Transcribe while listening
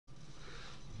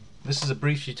This is a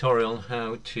brief tutorial on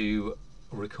how to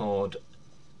record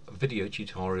video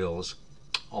tutorials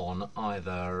on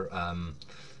either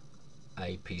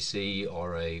a PC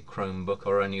or a Chromebook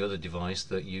or any other device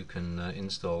that you can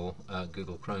install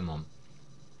Google Chrome on.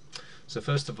 So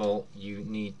first of all, you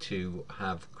need to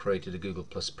have created a Google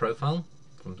Plus profile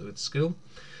with school,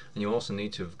 and you also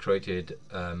need to have created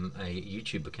a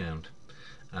YouTube account.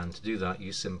 And to do that,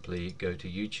 you simply go to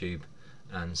YouTube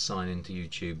and sign into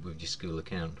YouTube with your school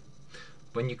account.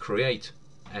 When you create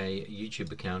a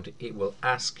YouTube account, it will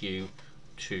ask you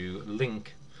to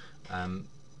link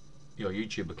your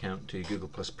YouTube account to your Google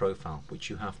Plus profile, which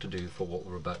you have to do for what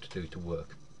we're about to do to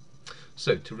work.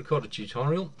 So to record a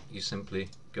tutorial, you simply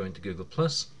go into Google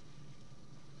Plus,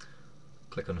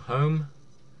 click on Home,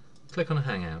 click on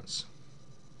Hangouts,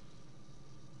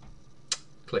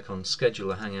 click on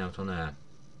Schedule a Hangout on Air.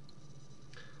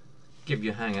 Give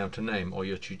your Hangout a name or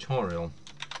your tutorial.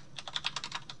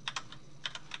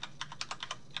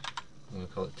 I'm going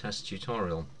to call it Test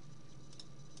Tutorial.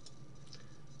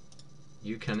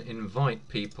 You can invite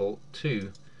people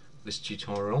to this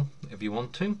tutorial if you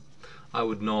want to. I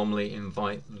would normally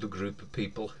invite the group of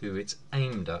people who it's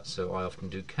aimed at, so I often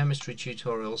do chemistry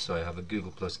tutorials, so I have a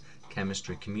Google Plus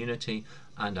chemistry community,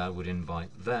 and I would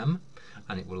invite them,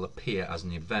 and it will appear as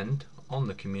an event on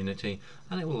the community,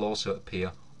 and it will also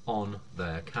appear on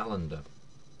their calendar,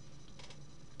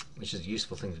 which is a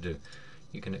useful thing to do.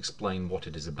 You can explain what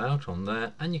it is about on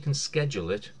there, and you can schedule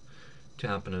it to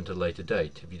happen at a later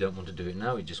date. If you don't want to do it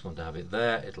now, you just want to have it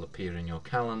there, it'll appear in your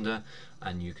calendar,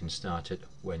 and you can start it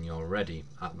when you're ready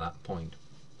at that point.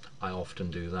 I often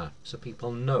do that, so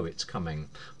people know it's coming,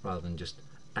 rather than just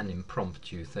an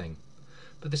impromptu thing.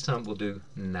 But this time we'll do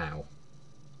now.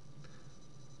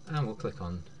 And we'll click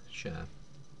on Share.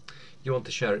 You want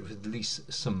to share it with at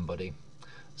least somebody,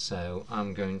 so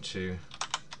I'm going to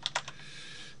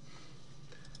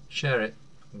share it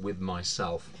with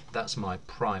myself. That's my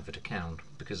private account,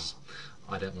 because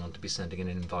I don't want to be sending an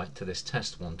invite to this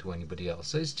test one to anybody else,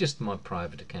 so it's just my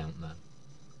private account then.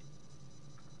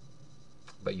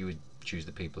 But you would choose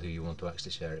the people who you want to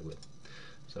actually share it with.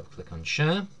 So click on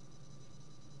Share.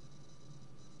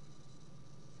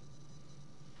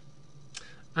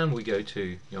 And we go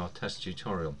to your test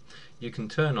tutorial. You can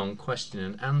turn on question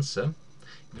and answer.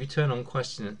 If you turn on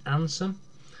question and answer,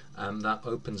 that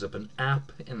opens up an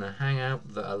app in the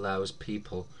Hangout that allows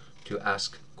people to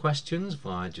ask questions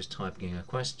via just typing in a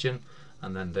question,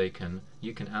 and then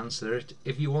you can answer it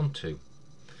if you want to.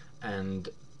 And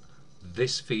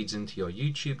this feeds into your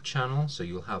YouTube channel, so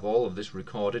you'll have all of this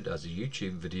recorded as a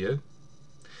YouTube video,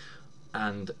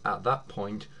 and at that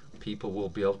point people will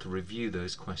be able to review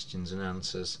those questions and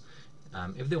answers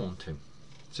if they want to.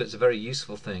 So it's a very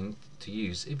useful thing to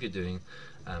use if you're doing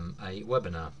a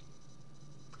webinar.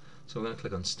 So we're going to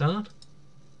click on Start.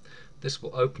 This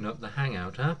will open up the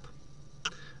Hangout app,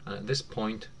 and at this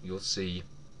point you'll see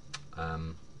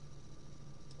the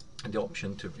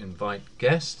option to invite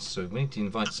guests. So we need to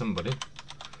invite somebody,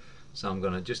 so I'm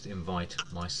going to just invite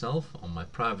myself on my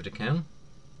private account.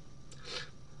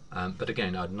 But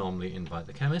again, I'd normally invite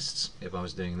the chemists if I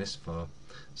was doing this for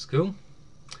school.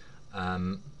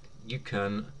 You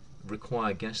can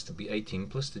require guests to be 18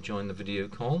 plus to join the video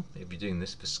call. If you're doing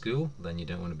this for school, then you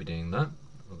don't want to be doing that,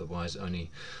 otherwise only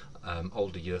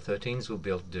older year 13s will be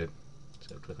able to do it.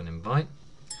 So click on Invite.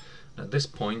 At this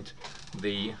point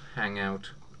the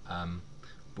Hangout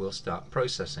will start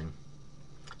processing,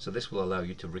 so this will allow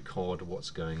you to record what's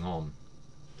going on.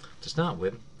 To start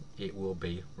with, it will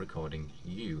be recording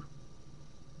you,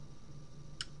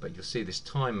 but you'll see this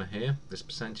timer here, this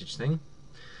percentage thing,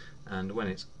 and when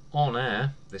it's on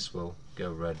air this will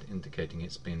go red, indicating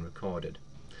it's been recorded.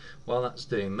 While that's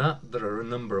doing that, there are a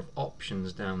number of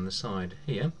options down the side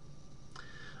here.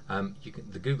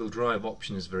 The Google Drive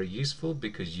option is very useful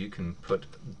because you can put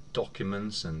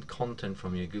documents and content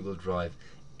from your Google Drive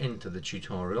into the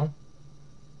tutorial.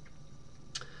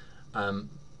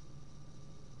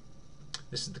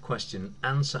 This is the question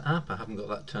and answer app. I haven't got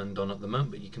that turned on at the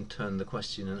moment, but you can turn the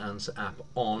question and answer app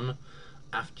on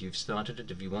after you've started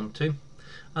it if you want to.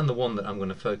 And the one that I'm going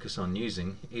to focus on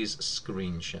using is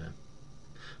Screen Share.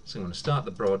 So I'm going to start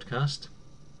the broadcast,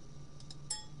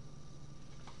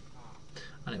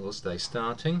 and it will stay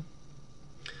starting.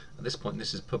 At this point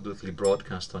this is publicly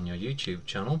broadcast on your YouTube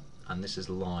channel, and this is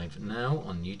live now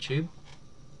on YouTube.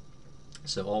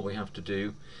 So all we have to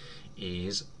do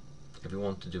is, if we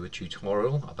want to do a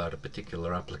tutorial about a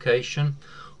particular application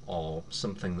or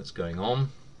something that's going on,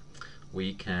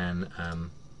 we can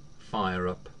fire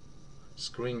up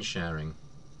screen sharing.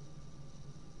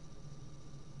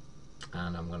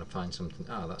 And I'm going to find something,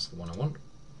 that's the one I want.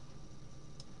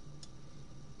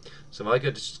 So if I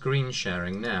go to screen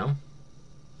sharing now,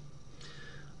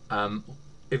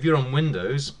 if you're on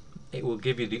Windows, it will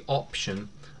give you the option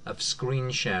of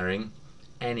screen sharing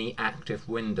any active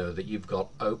window that you've got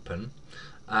open,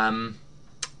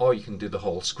 or you can do the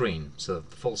whole screen. So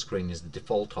the full screen is the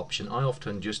default option. I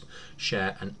often just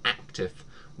share an active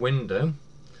window,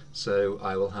 so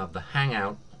I will have the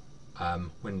Hangout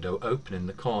window open in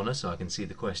the corner so I can see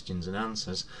the questions and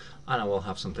answers, and I will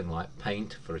have something like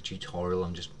Paint for a tutorial.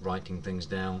 I'm just writing things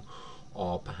down,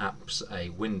 or perhaps a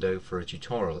window for a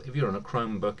tutorial. If you're on a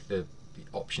Chromebook, the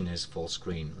option is full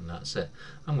screen, and that's it.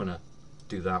 I'm going to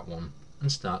do that one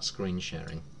and start screen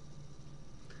sharing.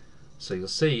 So you'll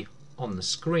see on the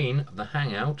screen of the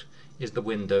Hangout is the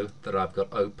window that I've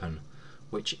got open,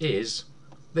 which is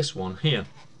this one here,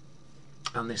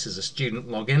 and this is a student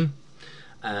login,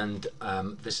 and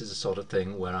this is the sort of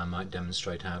thing where I might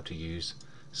demonstrate how to use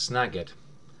Snagit,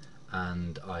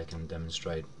 and I can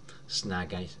demonstrate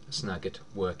Snagit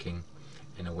working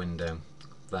in a window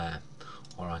there,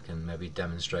 or I can maybe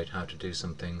demonstrate how to do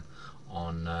something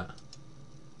on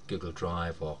Google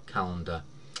Drive or Calendar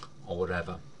or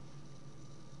whatever,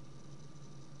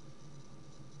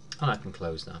 and I can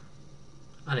close that,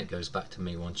 and it goes back to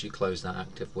me once you close that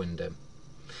active window.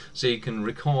 So you can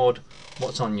record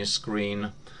what's on your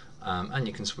screen, and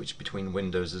you can switch between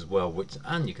windows as well,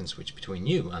 and you can switch between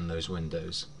you and those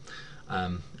windows,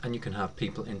 and you can have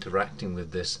people interacting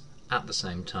with this at the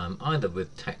same time, either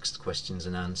with text questions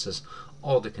and answers,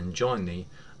 or they can join the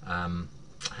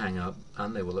Hangout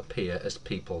and they will appear as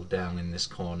people down in this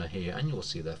corner here, and you will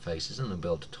see their faces and they'll be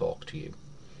able to talk to you.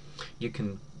 You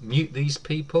can mute these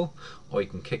people, or you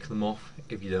can kick them off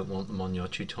if you don't want them on your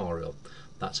tutorial.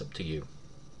 That's up to you.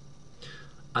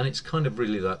 And it's kind of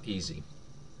really that easy.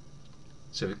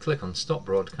 So we click on Stop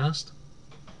Broadcast.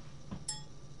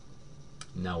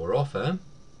 Now we're off air.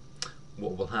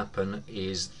 What will happen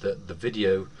is that the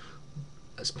video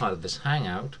as part of this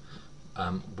Hangout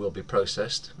will be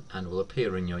processed and will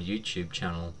appear in your YouTube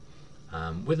channel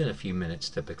within a few minutes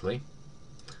typically.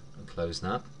 I'll close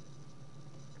that,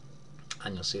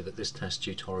 and you'll see that this test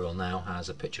tutorial now has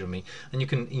a picture of me, and you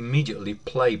can immediately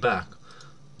play back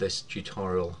this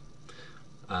tutorial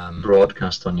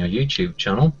broadcast on your YouTube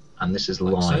channel, and this is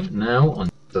live now on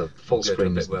the full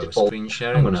screen. Is the default. I'm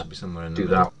going to do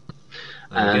that,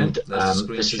 and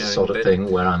this is the sort of thing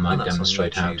where I might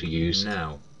demonstrate how to use.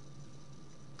 Now,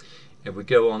 if we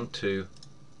go on to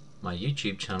my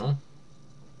YouTube channel,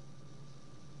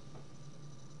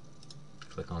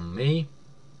 click on me,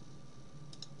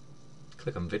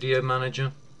 click on Video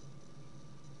Manager,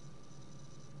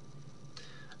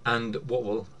 and what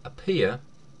will appear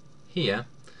here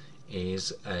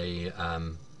is the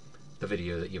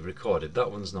video that you've recorded.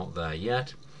 That one's not there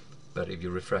yet, but if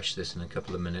you refresh this in a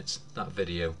couple of minutes, that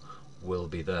video will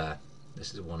be there.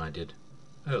 This is one I did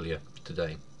earlier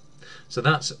today. So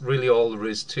that's really all there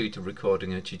is to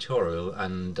recording a tutorial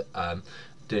and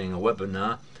doing a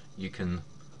webinar. You can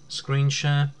screen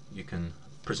share, you can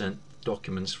present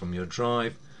documents from your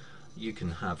drive, you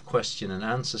can have question and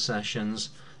answer sessions,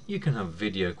 you can have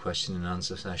video question and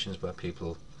answer sessions where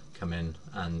people come in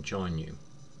and join you.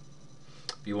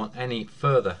 If you want any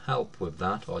further help with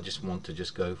that, or just want to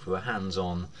go for a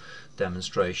hands-on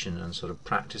demonstration and sort of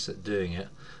practice at doing it,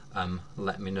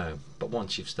 let me know. But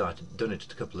once you've done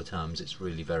it a couple of times, it's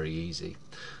really very easy.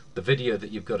 The video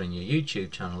that you've got on your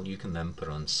YouTube channel, you can then put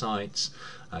on sites,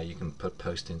 you can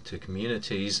post into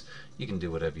communities, you can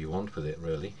do whatever you want with it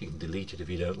really. You can delete it if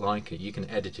you don't like it, you can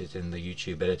edit it in the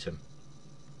YouTube editor.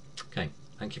 Okay,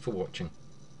 thank you for watching.